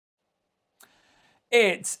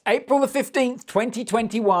It's April the 15th,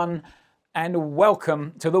 2021, and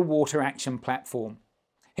welcome to the Water Action Platform.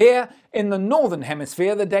 Here in the Northern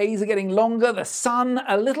Hemisphere, the days are getting longer, the sun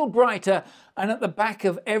a little brighter, and at the back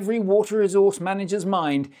of every water resource manager's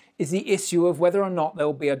mind is the issue of whether or not there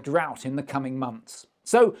will be a drought in the coming months.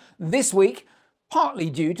 So this week, partly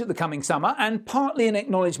due to the coming summer and partly in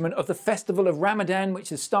acknowledgement of the festival of Ramadan, which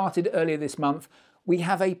has started earlier this month, we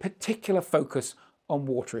have a particular focus on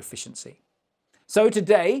water efficiency. So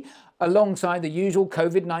today, alongside the usual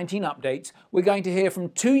COVID-19 updates, we're going to hear from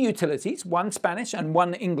two utilities, one Spanish and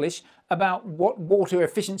one English, about what water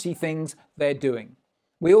efficiency things they're doing.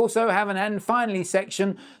 We also have an "and finally"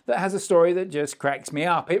 section that has a story that just cracks me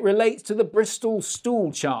up. It relates to the Bristol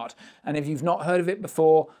stool chart, and if you've not heard of it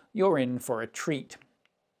before, you're in for a treat.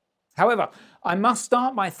 However, I must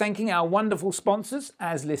start by thanking our wonderful sponsors,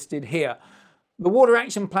 as listed here. The Water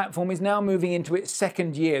Action Platform is now moving into its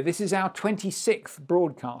second year. This is our 26th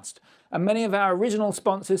broadcast, and many of our original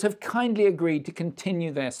sponsors have kindly agreed to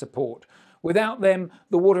continue their support. Without them,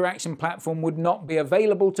 the Water Action Platform would not be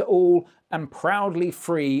available to all and proudly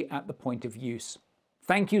free at the point of use.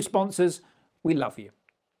 Thank you, sponsors. We love you.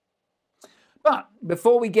 But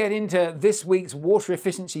before we get into this week's water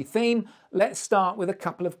efficiency theme, let's start with a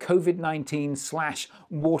couple of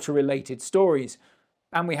COVID-19/water-related stories.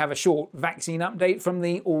 And we have a short vaccine update from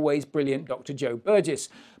the always brilliant Dr. Joe Burgess.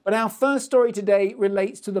 But our first story today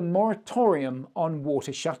relates to the moratorium on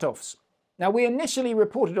water shutoffs. Now, we initially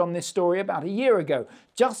reported on this story about a year ago,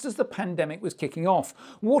 just as the pandemic was kicking off.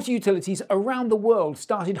 Water utilities around the world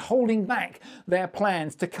started holding back their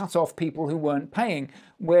plans to cut off people who weren't paying,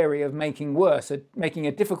 wary of making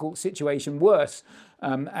a difficult situation worse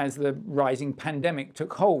as the rising pandemic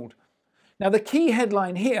took hold. Now, the key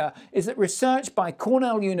headline here is that research by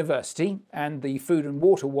Cornell University and the Food and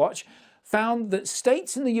Water Watch found that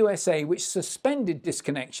states in the USA which suspended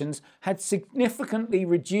disconnections had significantly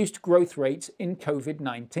reduced growth rates in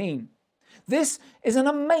COVID-19. This is an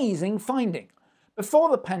amazing finding. Before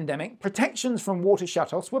the pandemic, protections from water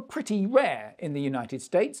shutoffs were pretty rare in the United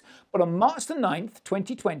States, but on March the 9th,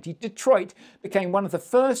 2020, Detroit became one of the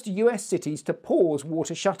first US cities to pause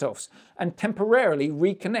water shutoffs and temporarily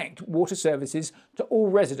reconnect water services to all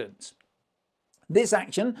residents. This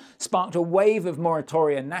action sparked a wave of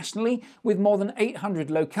moratoria nationally, with more than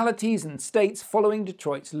 800 localities and states following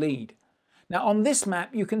Detroit's lead. Now, on this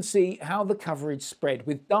map, you can see how the coverage spread,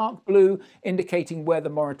 with dark blue indicating where the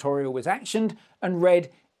moratorium was actioned and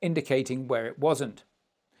red indicating where it wasn't.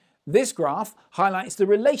 This graph highlights the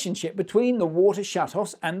relationship between the water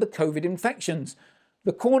shutoffs and the COVID infections.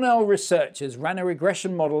 The Cornell researchers ran a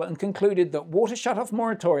regression model and concluded that water shutoff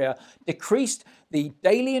moratoria decreased the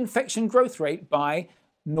daily infection growth rate by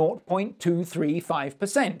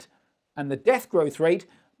 0.235% and the death growth rate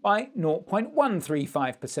by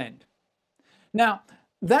 0.135%. Now,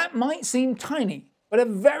 that might seem tiny, but a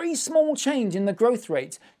very small change in the growth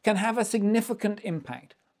rates can have a significant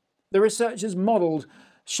impact. The researchers' model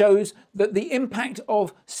shows that the impact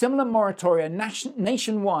of similar moratoria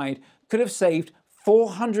nationwide could have saved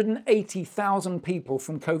 480,000 people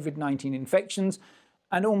from COVID-19 infections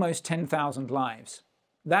and almost 10,000 lives.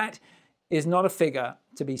 That is not a figure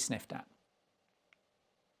to be sniffed at.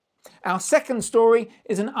 Our second story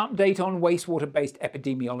is an update on wastewater-based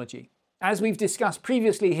epidemiology. As we've discussed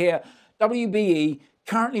previously here, WBE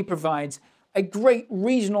currently provides a great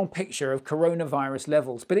regional picture of coronavirus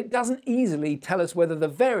levels, but it doesn't easily tell us whether the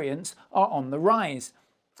variants are on the rise.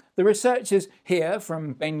 The researchers here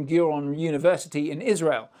from Ben Gurion University in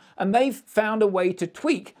Israel, and they've found a way to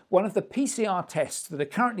tweak one of the PCR tests that are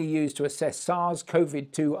currently used to assess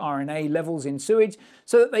SARS-CoV-2 RNA levels in sewage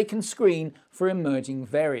so that they can screen for emerging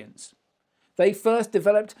variants. They first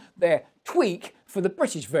developed their tweak for the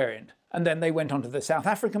British variant, and then they went on to the South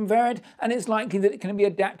African variant, and it's likely that it can be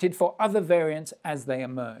adapted for other variants as they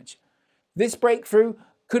emerge. This breakthrough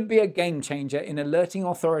could be a game changer in alerting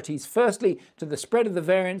authorities firstly to the spread of the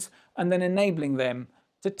variants and then enabling them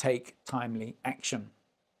to take timely action.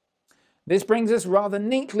 This brings us rather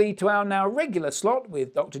neatly to our now regular slot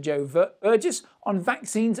with Dr. Joe Burgess on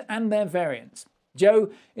vaccines and their variants. Joe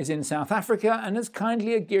is in South Africa and has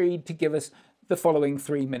kindly agreed to give us the following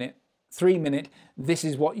three-minute "This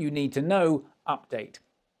is what you need to know" update.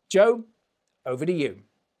 Joe, over to you.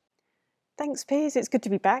 Thanks, Piers. It's good to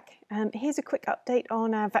be back. Here's a quick update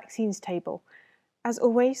on our vaccines table. As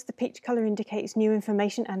always, the peach colour indicates new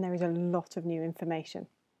information, and there is a lot of new information.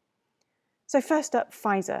 So first up,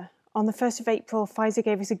 Pfizer. On the 1st of April, Pfizer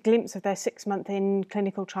gave us a glimpse of their 6-month-in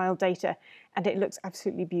clinical trial data, and it looks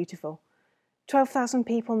absolutely beautiful. 12,000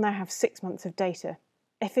 people now have 6 months of data.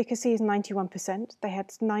 Efficacy is 91%. They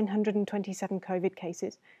had 927 COVID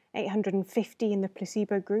cases, 850 in the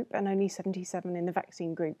placebo group and only 77 in the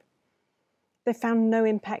vaccine group. They found no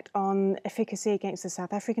impact on efficacy against the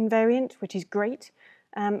South African variant, which is great.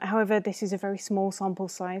 However, this is a very small sample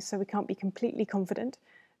size, so we can't be completely confident,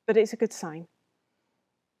 but it's a good sign.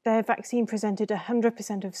 Their vaccine presented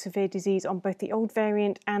 100% of severe disease on both the old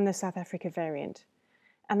variant and the South Africa variant.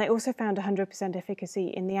 And they also found 100% efficacy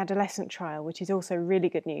in the adolescent trial, which is also really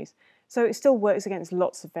good news. So it still works against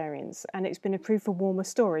lots of variants, and it's been approved for warmer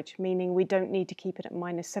storage, meaning we don't need to keep it at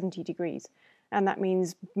minus 70 degrees. And that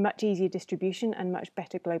means much easier distribution and much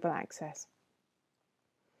better global access.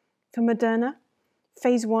 For Moderna,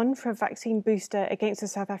 phase 1 for a vaccine booster against the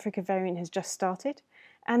South Africa variant has just started,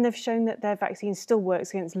 and they've shown that their vaccine still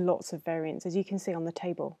works against lots of variants, as you can see on the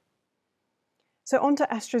table. So on to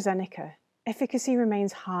AstraZeneca. Efficacy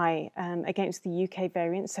remains high against the UK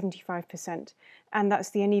variant, 75%, and that's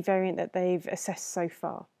the only variant that they've assessed so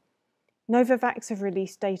far. Novavax have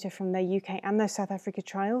released data from their UK and their South Africa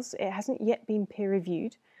trials. It hasn't yet been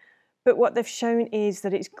peer-reviewed, but what they've shown is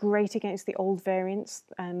that it's great against the old variants,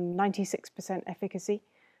 96% efficacy,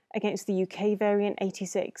 against the UK variant,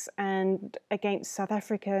 86%, and against South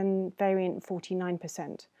African variant,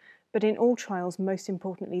 49%. But in all trials, most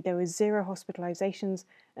importantly, there were 0 hospitalizations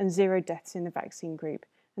and 0 deaths in the vaccine group,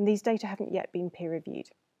 and these data haven't yet been peer-reviewed.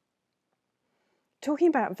 Talking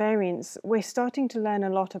about variants, we're starting to learn a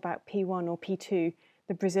lot about P1 or P2,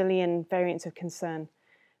 the Brazilian variants of concern.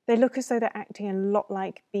 They look as though they're acting a lot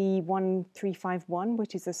like B1351,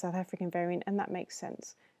 which is the South African variant, and that makes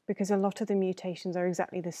sense, because a lot of the mutations are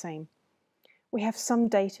exactly the same. We have some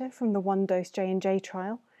data from the one-dose J&J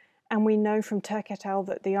trial, and we know from Turk et al.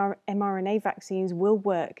 That the mRNA vaccines will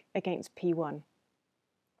work against P1.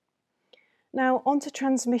 Now, on to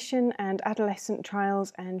transmission and adolescent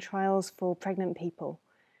trials and trials for pregnant people.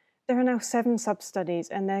 There are now 7 sub-studies,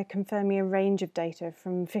 and they're confirming a range of data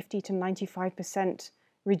from 50 to 95%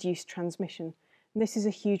 reduced transmission. And this is a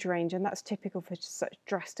huge range, and that's typical for such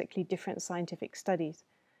drastically different scientific studies.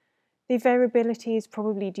 The variability is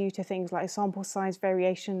probably due to things like sample size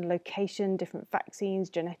variation, location, different vaccines,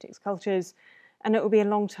 genetics, cultures, and it will be a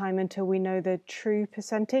long time until we know the true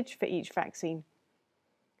percentage for each vaccine.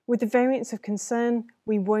 With the variants of concern,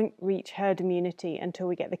 we won't reach herd immunity until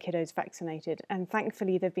we get the kiddos vaccinated, and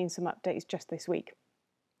thankfully there have been some updates just this week.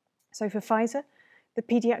 So for Pfizer, the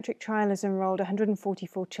paediatric trial has enrolled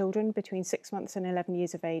 144 children between 6 months and 11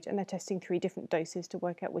 years of age, and they're testing 3 different doses to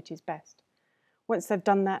work out which is best. Once they've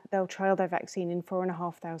done that, they'll trial their vaccine in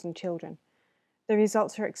 4,500 children. The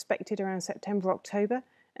results are expected around September, October,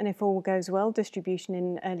 and if all goes well, distribution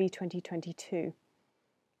in early 2022.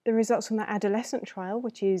 The results from the adolescent trial,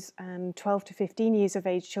 which is 12 to 15 years of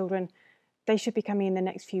age children, they should be coming in the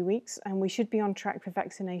next few weeks, and we should be on track for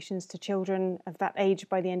vaccinations to children of that age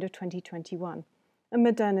by the end of 2021. And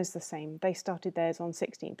Moderna's the same. They started theirs on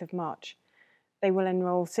 16th of March. They will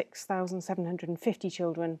enroll 6,750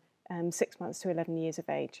 children 6 months to 11 years of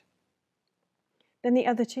age. Then the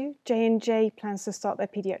other 2, J&J plans to start their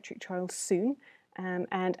paediatric trial soon,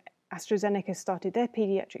 and AstraZeneca started their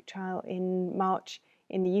paediatric trial in March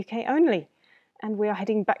in the UK only. And we are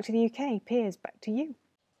heading back to the UK. Piers, back to you.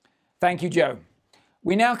 Thank you, Joe.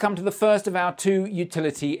 We now come to the first of our 2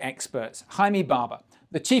 utility experts, Jaime Barba,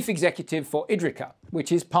 the Chief Executive for Idrica, which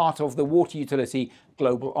is part of the water utility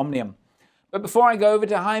Global Omnium. But before I go over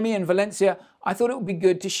to Jaime in Valencia, I thought it would be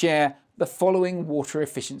good to share the following water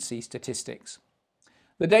efficiency statistics.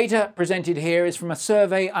 The data presented here is from a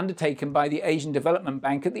survey undertaken by the Asian Development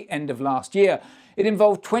Bank at the end of last year. It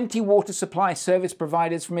involved 20 water supply service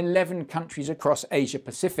providers from 11 countries across Asia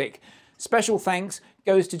Pacific. Special thanks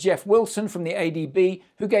goes to Jeff Wilson from the ADB,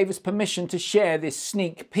 who gave us permission to share this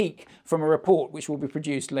sneak peek from a report which will be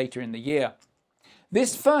produced later in the year.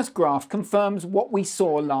 This first graph confirms what we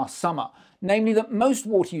saw last summer, namely that most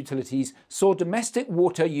water utilities saw domestic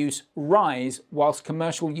water use rise whilst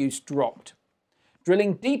commercial use dropped.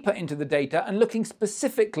 Drilling deeper into the data and looking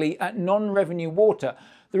specifically at non-revenue water,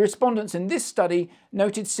 the respondents in this study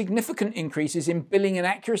noted significant increases in billing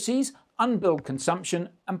inaccuracies, unbilled consumption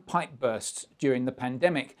and pipe bursts during the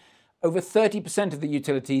pandemic. Over 30% of the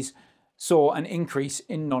utilities saw an increase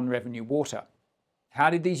in non-revenue water.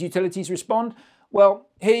 How did these utilities respond? Well,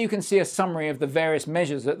 here you can see a summary of the various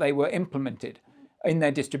measures that they were implemented in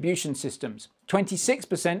their distribution systems.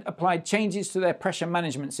 26% applied changes to their pressure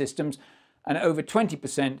management systems, and over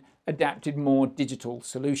 20% adapted more digital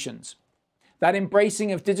solutions. That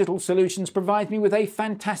embracing of digital solutions provides me with a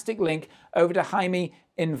fantastic link over to Jaime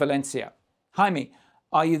in Valencia. Jaime,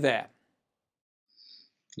 are you there?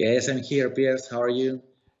 Yes, I'm here, Piers. How are you?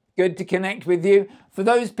 Good to connect with you. For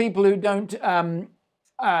those people who don't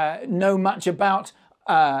know much about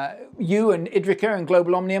you and Idrica and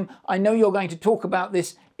Global Omnium, I know you're going to talk about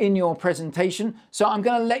this in your presentation, so I'm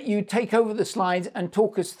going to let you take over the slides and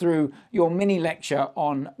talk us through your mini lecture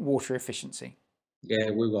on water efficiency. Yeah,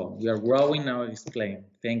 we will. We are growing now. Explain.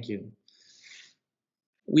 Thank you.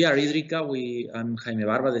 We are Idrica. I'm Jaime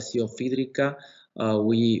Barba, the CEO of Idrica.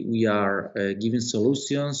 We are giving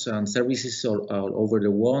solutions and services all over the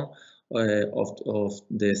world of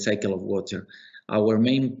the cycle of water. Our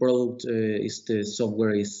main product is the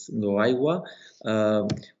software is GoAigua.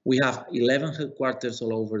 We have 11 headquarters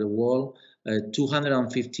all over the world,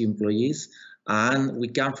 250 employees, and we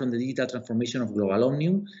come from the digital transformation of Global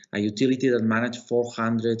Omnium, a utility that manages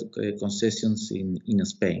 400 concessions in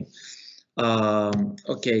Spain.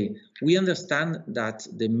 Okay, we understand that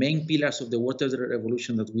the main pillars of the water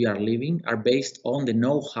revolution that we are living are based on the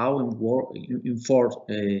know-how in four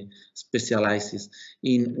specializes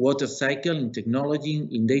in water cycle, in technology,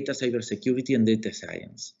 in data cybersecurity, and data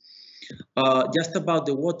science. Just about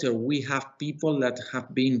the water, we have people that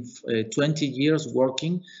have been 20 years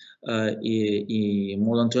working,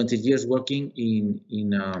 more than 20 years working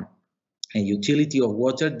in a utility of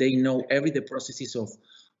water. They know the processes of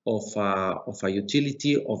a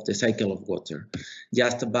utility of the cycle of water.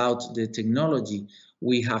 Just about the technology,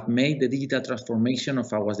 we have made the digital transformation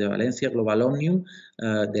of Aguas de Valencia Global Omnium.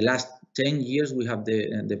 The last 10 years, we have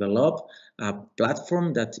developed a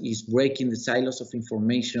platform that is breaking the silos of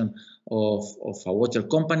information of a water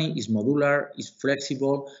company, is modular, is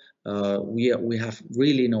flexible. We have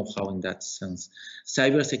really know-how in that sense.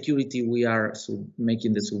 Cybersecurity, we are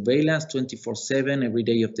making the surveillance 24/7 every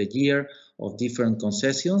day of the year of different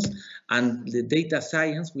concessions. And the data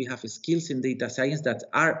science, we have skills in data science that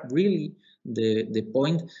are really the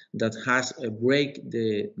point that has break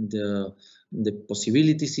the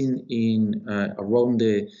possibilities in around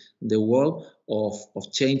the world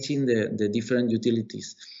of changing the different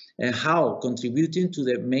utilities. And how? Contributing to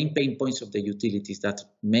the main pain points of the utilities that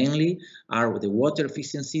mainly are the water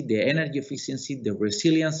efficiency, the energy efficiency, the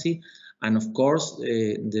resiliency, and of course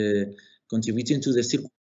the contributing to the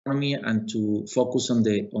circular economy and to focus on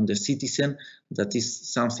the citizen. That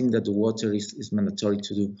is something that the water is mandatory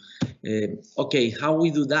to do. Okay, how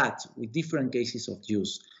we do that? With different cases of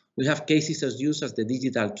use. We have cases of use as the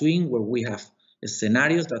digital twin, where we have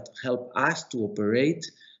scenarios that help us to operate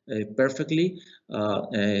perfectly,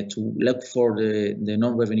 to look for the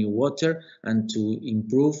non-revenue water and to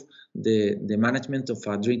improve the management of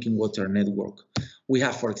a drinking water network. We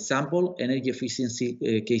have, for example, energy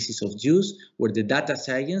efficiency cases of use, where the data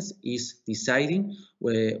science is deciding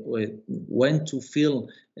when to fill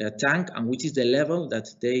a tank and which is the level that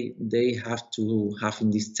they have to have in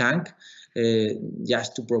this tank,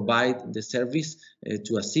 just to provide the service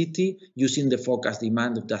to a city, using the forecast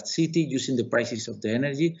demand of that city, using the prices of the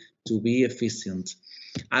energy to be efficient.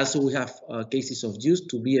 Also, we have cases of use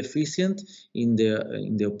to be efficient in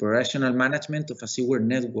the operational management of a sewer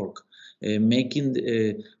network, making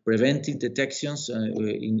preventive detections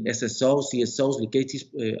in SSOs, CSOs, leakages,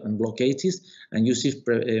 and blockages, and using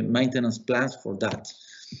maintenance plans for that.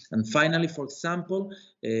 And finally, for example,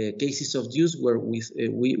 cases of use where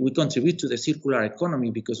we contribute to the circular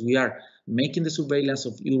economy, because we are making the surveillance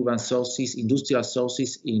of urban sources, industrial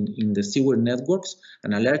sources in the sewer networks,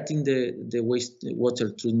 and alerting the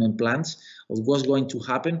wastewater treatment plants of what's going to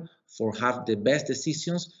happen for have the best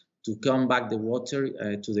decisions to come back the water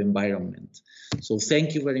to the environment. So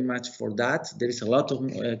thank you very much for that. There is a lot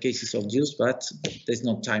of cases of use, but there's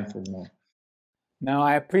no time for more. No,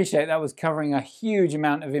 I appreciate that was covering a huge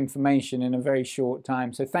amount of information in a very short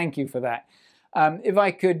time. So thank you for that. If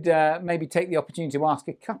I could maybe take the opportunity to ask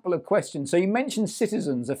a couple of questions. So you mentioned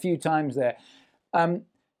citizens a few times there. Can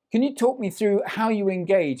you talk me through how you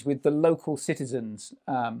engage with the local citizens?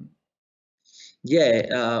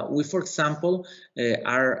 Yeah, we, for example,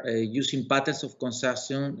 are using patterns of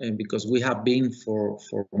consumption because we have been for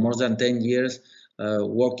more than 10 years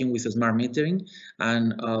working with smart metering.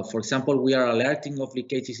 And for example, we are alerting of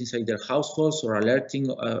leakages inside their households, or alerting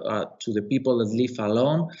to the people that live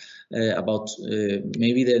alone about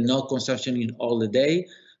maybe the no consumption in all the day,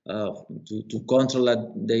 to control that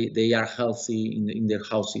they are healthy in their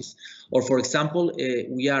houses. Or for example,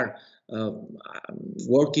 we are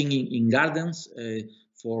working in gardens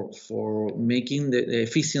for making the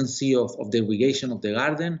efficiency of the irrigation of the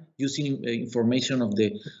garden, using information of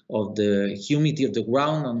the humidity of the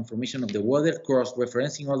ground and information of the water,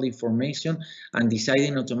 cross-referencing all the information and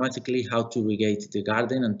deciding automatically how to irrigate the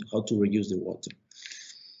garden and how to reuse the water.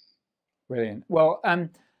 Brilliant. Well,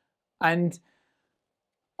 and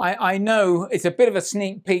I know it's a bit of a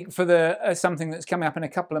sneak peek for the something that's coming up in a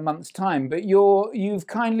couple of months' time, but you've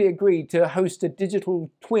kindly agreed to host a digital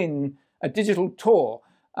tour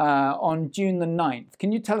on June the 9th.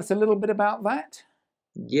 Can you tell us a little bit about that?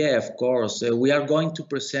 Yeah, of course. We are going to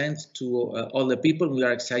present to all the people. We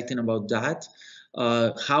are excited about that.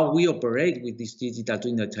 How we operate with this digital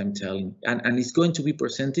twin that I'm telling, and it's going to be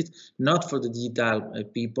presented not for the digital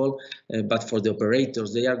people, but for the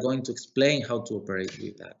operators. They are going to explain how to operate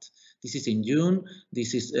with that. This is in June.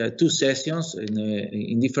 This is 2 sessions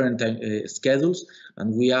in different schedules,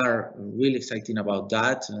 and we are really excited about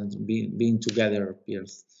that and being together,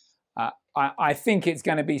 peers. I think it's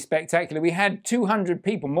going to be spectacular. We had 200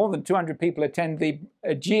 people, more than 200 people attend the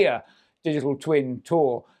AEGEA Digital Twin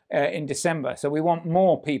Tour in December. So we want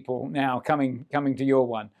more people now coming to your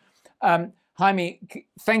one. Jaime,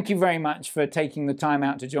 thank you very much for taking the time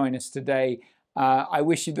out to join us today. I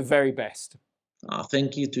wish you the very best.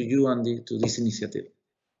 Thank you to you and to this initiative.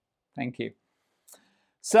 Thank you.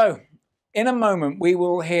 So in a moment, we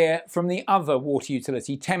will hear from the other water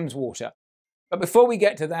utility, Thames Water. But before we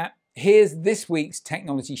get to that, here's this week's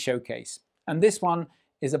technology showcase. And this one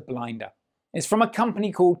is a blinder. It's from a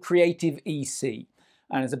company called Creative EC.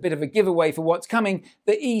 And as a bit of a giveaway for what's coming,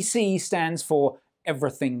 the EC stands for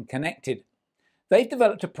Everything Connected. They've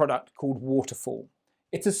developed a product called Waterfall.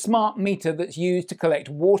 It's a smart meter that's used to collect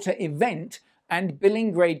water event and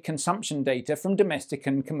billing grade consumption data from domestic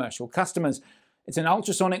and commercial customers. It's an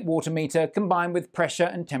ultrasonic water meter combined with pressure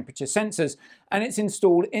and temperature sensors, and it's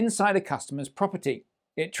installed inside a customer's property.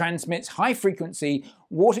 It transmits high-frequency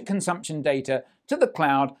water consumption data to the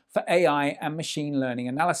cloud for AI and machine learning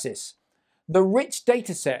analysis. The rich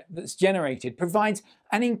dataset that's generated provides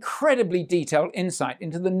an incredibly detailed insight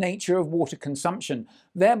into the nature of water consumption,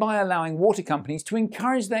 thereby allowing water companies to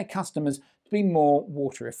encourage their customers to be more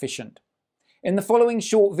water efficient. In the following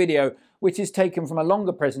short video, which is taken from a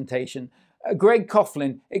longer presentation, Greg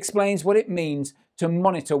Coughlin explains what it means to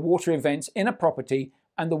monitor water events in a property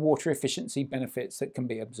and the water efficiency benefits that can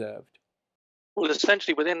be observed. Well,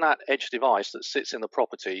 essentially within that edge device that sits in the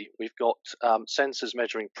property, we've got sensors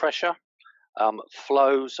measuring pressure,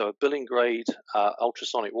 flow, so a billing grade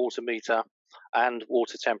ultrasonic water meter, and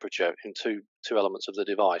water temperature in two elements of the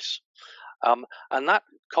device. And that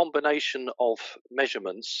combination of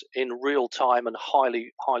measurements in real time and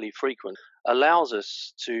highly frequent allows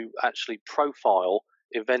us to actually profile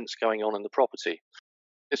events going on in the property.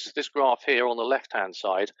 This graph here on the left-hand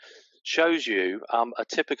side shows you a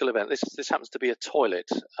typical event. This happens to be a toilet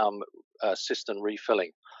cistern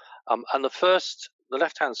refilling. And the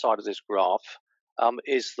left-hand side of this graph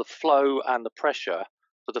is the flow and the pressure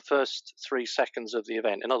for the first 3 seconds of the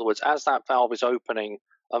event. In other words, as that valve is opening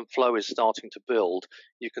and flow is starting to build,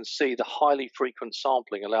 you can see the highly frequent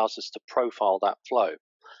sampling allows us to profile that flow.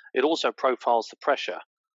 It also profiles the pressure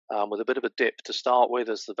with a bit of a dip to start with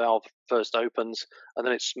as the valve first opens, and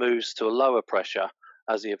then it smooths to a lower pressure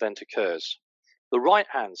as the event occurs. The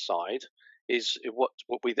right-hand side is what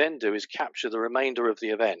we then do is capture the remainder of the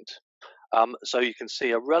event. So you can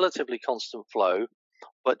see a relatively constant flow,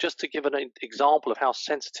 but just to give an example of how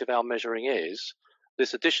sensitive our measuring is,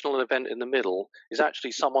 this additional event in the middle is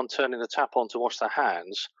actually someone turning the tap on to wash their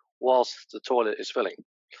hands whilst the toilet is filling.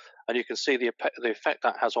 And you can see the effect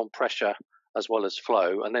that has on pressure as well as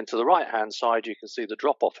flow. And then to the right-hand side, you can see the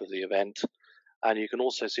drop-off of the event, and you can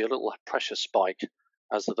also see a little pressure spike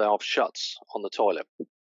as the valve shuts on the toilet.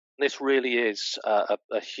 This really is a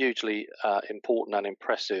hugely important and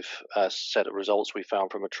impressive set of results we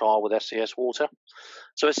found from a trial with SES Water.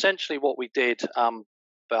 So essentially what we did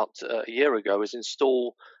about a year ago is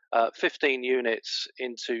install 15 units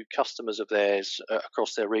into customers of theirs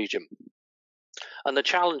across their region. And the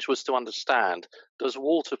challenge was to understand, does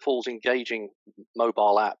Waterfall's engaging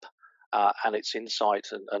mobile app and its insight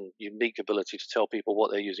and unique ability to tell people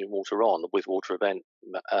what they're using water on with water event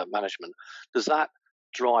management, does that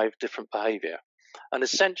drive different behavior? And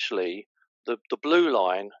essentially, the blue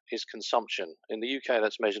line is consumption. In the UK,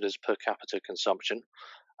 that's measured as per capita consumption.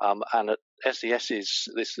 And at SES is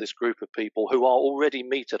this group of people who are already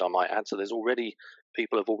metered, I might add. So there's already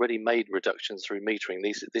people have already made reductions through metering.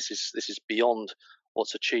 This is beyond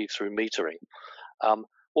what's achieved through metering.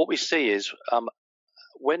 What we see is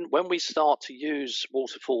when we start to use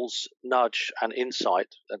Waterfall's nudge and insight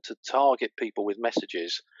and to target people with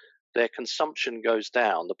messages, their consumption goes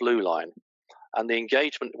down, the blue line, and the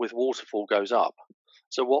engagement with Waterfall goes up.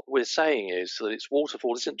 So what we're saying is that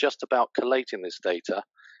Waterfall isn't just about collating this data,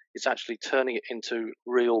 it's actually turning it into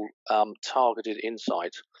real targeted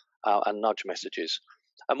insight and nudge messages.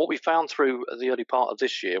 And what we found through the early part of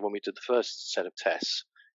this year when we did the first set of tests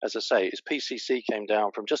as I say, is PCC came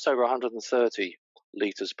down from just over 130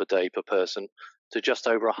 litres per day per person to just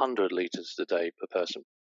over 100 litres a day per person.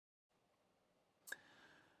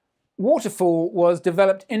 Waterfall was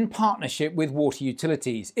developed in partnership with water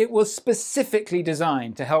utilities. It was specifically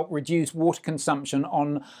designed to help reduce water consumption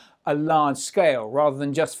on a large scale, rather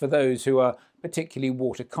than just for those who are particularly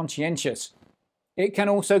water conscientious. It can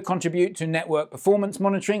also contribute to network performance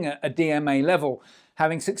monitoring at a DMA level.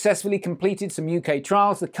 Having successfully completed some UK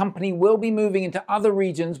trials, the company will be moving into other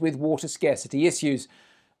regions with water scarcity issues.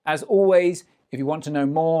 As always, if you want to know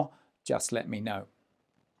more, just let me know.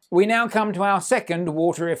 We now come to our second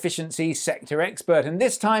water efficiency sector expert, and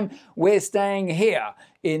this time we're staying here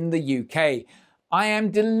in the UK. I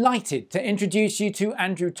am delighted to introduce you to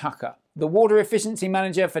Andrew Tucker, the Water Efficiency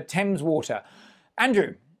Manager for Thames Water.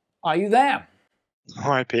 Andrew, are you there?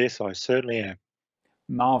 Hi, Piers. I certainly am.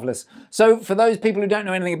 Marvellous. So for those people who don't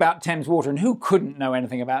know anything about Thames Water, and who couldn't know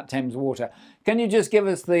anything about Thames Water, can you just give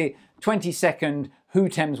us the 20-second who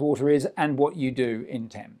Thames Water is and what you do in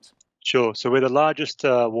Thames? Sure. So we're the largest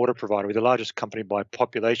water provider. We're the largest company by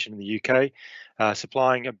population in the UK,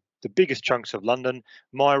 supplying the biggest chunks of London.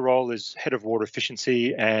 My role is Head of Water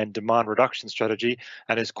Efficiency and Demand Reduction Strategy,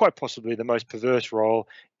 and is quite possibly the most perverse role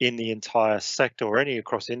in the entire sector or any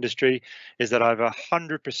across industry, is that I have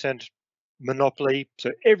 100% monopoly.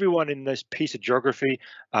 So everyone in this piece of geography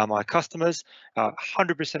are my customers.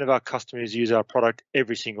 100% of our customers use our product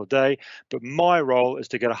every single day, but my role is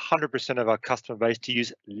to get 100% of our customer base to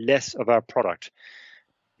use less of our product.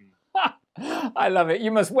 I love it.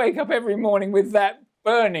 You must wake up every morning with that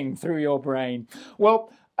burning through your brain.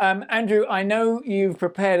 Well, Andrew, I know you've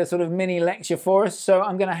prepared a sort of mini lecture for us, so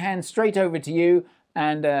I'm going to hand straight over to you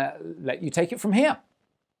and let you take it from here.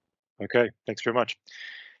 Okay, thanks very much.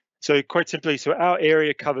 So quite simply, so our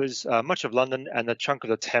area covers much of London and a chunk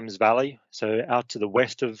of the Thames Valley. So out to the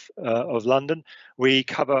west of London, we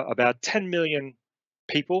cover about 10 million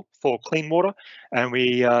people for clean water, and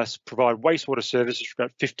we provide wastewater services for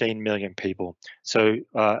about 15 million people. So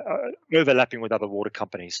overlapping with other water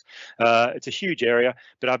companies. It's a huge area,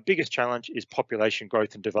 but our biggest challenge is population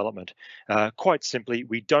growth and development. Quite simply,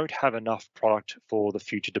 we don't have enough product for the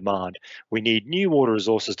future demand. We need new water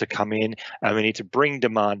resources to come in, and we need to bring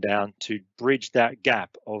demand down to bridge that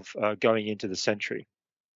gap of going into the century.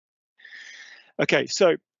 Okay,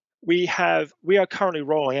 so we are currently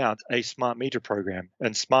rolling out a smart meter program,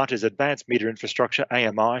 and SMART is Advanced Meter Infrastructure,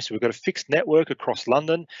 AMI. So we've got a fixed network across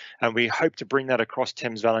London, and we hope to bring that across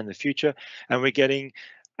Thames Valley in the future. And we're getting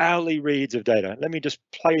hourly reads of data. Let me just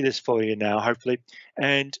play this for you now, hopefully.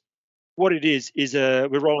 And what it is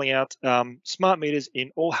we're rolling out smart meters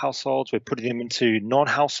in all households. We're putting them into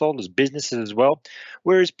non-household as businesses as well.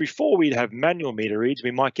 Whereas before we'd have manual meter reads,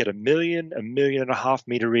 we might get 1 million, 1.5 million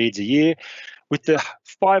meter reads a year. With the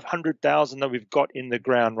 500,000 that we've got in the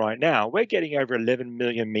ground right now, we're getting over 11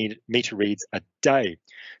 million meter reads a day.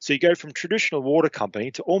 So you go from traditional water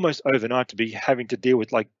company to almost overnight to be having to deal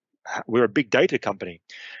with, like, we're a big data company.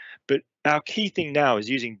 But our key thing now is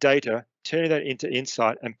using data, turning that into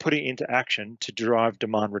insight and putting it into action to drive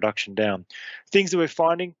demand reduction down. Things that we're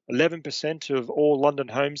finding, 11% of all London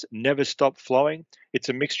homes never stop flowing. It's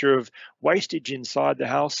a mixture of wastage inside the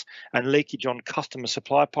house and leakage on customer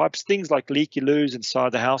supply pipes. Things like leaky loos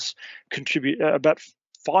inside the house contribute about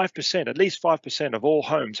 5%, at least 5% of all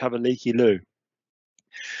homes have a leaky loo.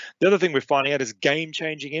 The other thing we're finding out is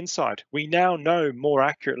game-changing insight. We now know more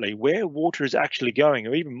accurately where water is actually going,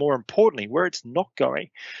 or even more importantly, where it's not going.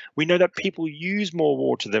 We know that people use more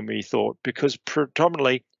water than we thought, because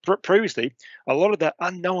previously, a lot of that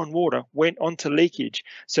unknown water went onto leakage.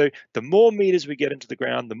 So the more meters we get into the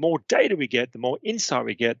ground, the more data we get, the more insight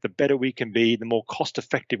we get, the better we can be, the more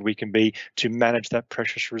cost-effective we can be to manage that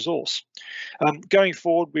precious resource. Going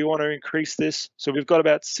forward, we want to increase this. So we've got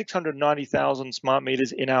about 690,000 smart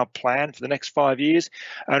meters in our plan for the next 5 years,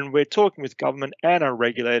 and we're talking with government and our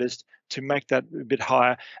regulators to make that a bit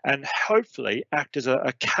higher and hopefully act as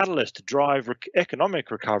a catalyst to drive economic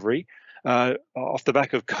recovery off the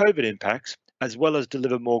back of COVID impacts, as well as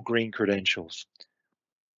deliver more green credentials.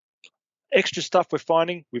 Extra stuff we're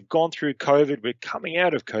finding, we've gone through COVID, we're coming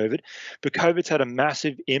out of COVID, but COVID's had a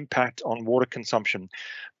massive impact on water consumption.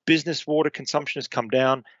 Business water consumption has come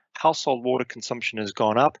down, household water consumption has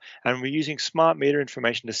gone up, and we're using smart meter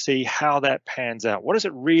information to see how that pans out. What does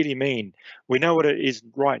it really mean? We know what it is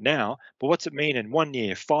right now, but what's it mean in 1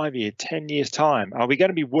 year, 5 years, 10 years time? Are we going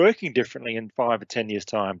to be working differently in 5 or 10 years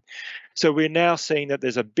time? So we're now seeing that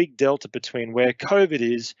there's a big delta between where COVID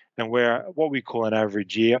is and where what we call an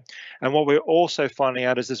average year. And what we're also finding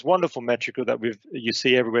out is this wonderful metric that you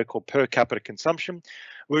see everywhere called per capita consumption,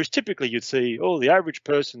 whereas typically you'd see, oh, the average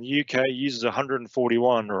person in the UK uses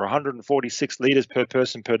 141 or 146 litres per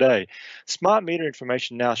person per day. Smart meter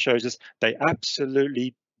information now shows us they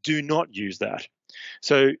absolutely do not use that.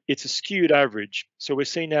 So it's a skewed average. So we're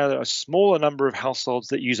seeing now that a smaller number of households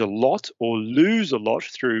that use a lot or lose a lot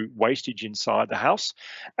through wastage inside the house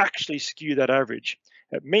actually skew that average.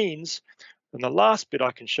 It means, and the last bit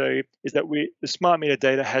I can show you is that the smart meter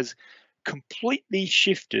data has completely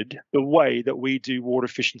shifted the way that we do water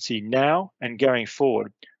efficiency now and going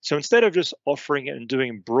forward. So instead of just offering it and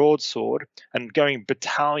doing broadsword and going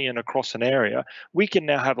battalion across an area, we can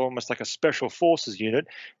now have almost like a special forces unit,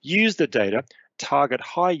 use the data, target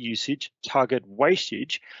high usage, target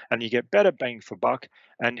wastage, and you get better bang for buck,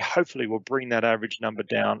 and hopefully we'll bring that average number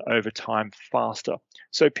down over time faster.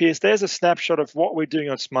 So Piers, there's a snapshot of what we're doing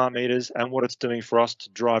on smart meters and what it's doing for us to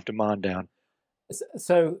drive demand down.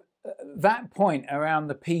 So that point around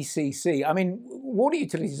the PCC, I mean, water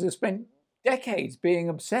utilities have spent decades being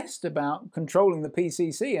obsessed about controlling the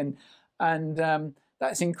PCC, and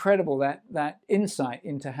that's incredible, that insight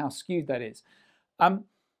into how skewed that is.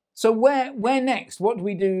 So where next? What do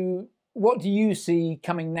we do? What do you see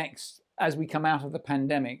coming next as we come out of the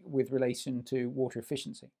pandemic with relation to water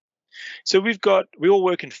efficiency? So we all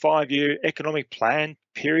work in 5-year economic plan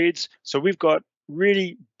periods. So we've got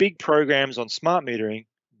really big programs on smart metering,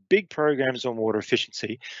 big programs on water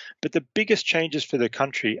efficiency, but the biggest changes for the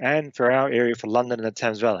country and for our area, for London and the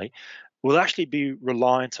Thames Valley, will actually be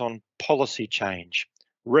reliant on policy change,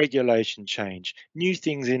 regulation change, new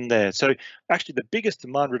things in there. So actually the biggest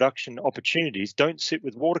demand reduction opportunities don't sit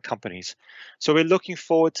with water companies. So we're looking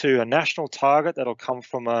forward to a national target that'll come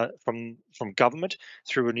from government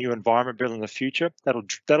through a new environment bill in the future.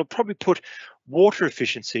 That'll probably put water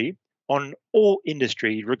efficiency on all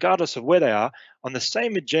industry, regardless of where they are, on the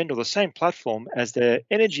same agenda or the same platform as their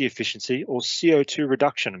energy efficiency or CO2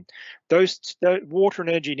 reduction. Those water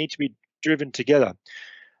and energy need to be driven together.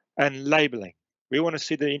 And labelling. We want to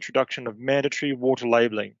see the introduction of mandatory water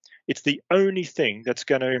labelling. It's the only thing that's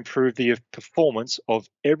going to improve the performance of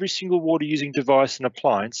every single water using device and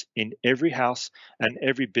appliance in every house and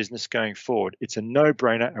every business going forward. It's a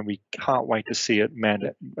no-brainer, and we can't wait to see it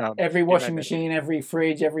every washing machine, every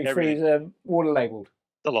fridge, every freezer, water labelled.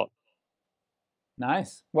 A lot.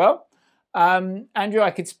 Nice. Well, Andrew,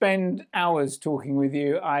 I could spend hours talking with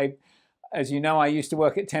you. As you know, I used to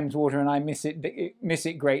work at Thames Water, and I miss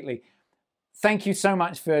it greatly. Thank you so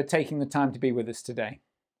much for taking the time to be with us today.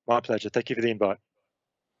 My pleasure. Thank you for the invite.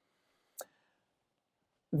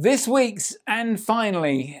 This week's and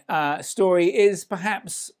finally story is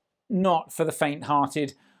perhaps not for the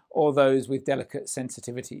faint-hearted or those with delicate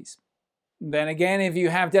sensitivities. Then again, if you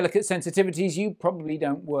have delicate sensitivities, you probably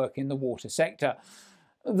don't work in the water sector.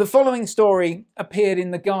 The following story appeared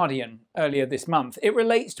in The Guardian earlier this month. It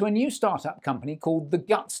relates to a new startup company called The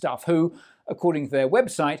Gut Stuff, who, according to their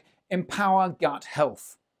website, empower gut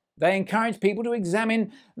health. They encourage people to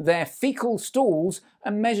examine their fecal stools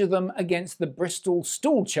and measure them against the Bristol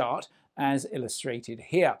stool chart, as illustrated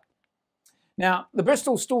here. Now, the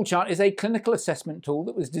Bristol stool chart is a clinical assessment tool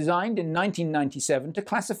that was designed in 1997 to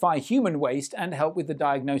classify human waste and help with the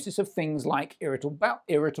diagnosis of things like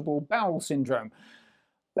irritable bowel syndrome.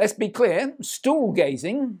 Let's be clear, stool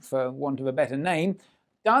gazing, for want of a better name,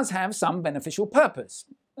 does have some beneficial purpose.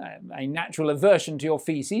 A natural aversion to your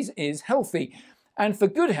feces is healthy. And for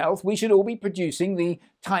good health, we should all be producing the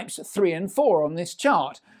types 3 and 4 on this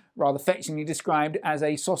chart, rather fetchingly described as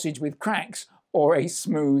a sausage with cracks or a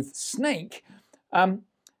smooth snake. But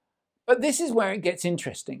this is where it gets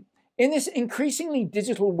interesting. In this increasingly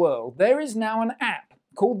digital world, there is now an app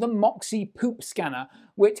called the Moxie Poop Scanner,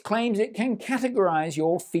 which claims it can categorize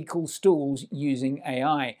your fecal stools using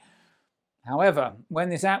AI. However, when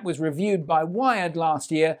this app was reviewed by Wired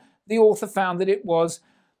last year, the author found that it was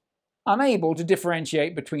unable to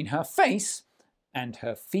differentiate between her face and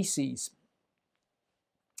her feces.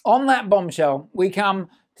 On that bombshell, we come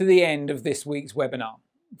to the end of this week's webinar.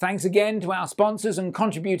 Thanks again to our sponsors and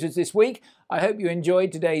contributors this week. I hope you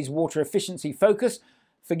enjoyed today's water efficiency focus.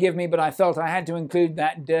 Forgive me, but I felt I had to include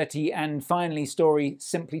that dirty and finally story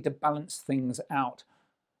simply to balance things out.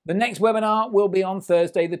 The next webinar will be on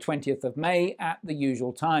Thursday, the 20th of May at the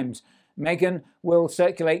usual times. Megan will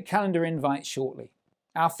circulate calendar invites shortly.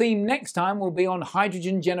 Our theme next time will be on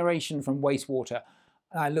hydrogen generation from wastewater,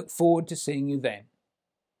 and I look forward to seeing you then.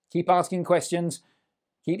 Keep asking questions,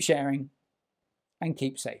 keep sharing, and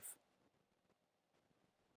keep safe.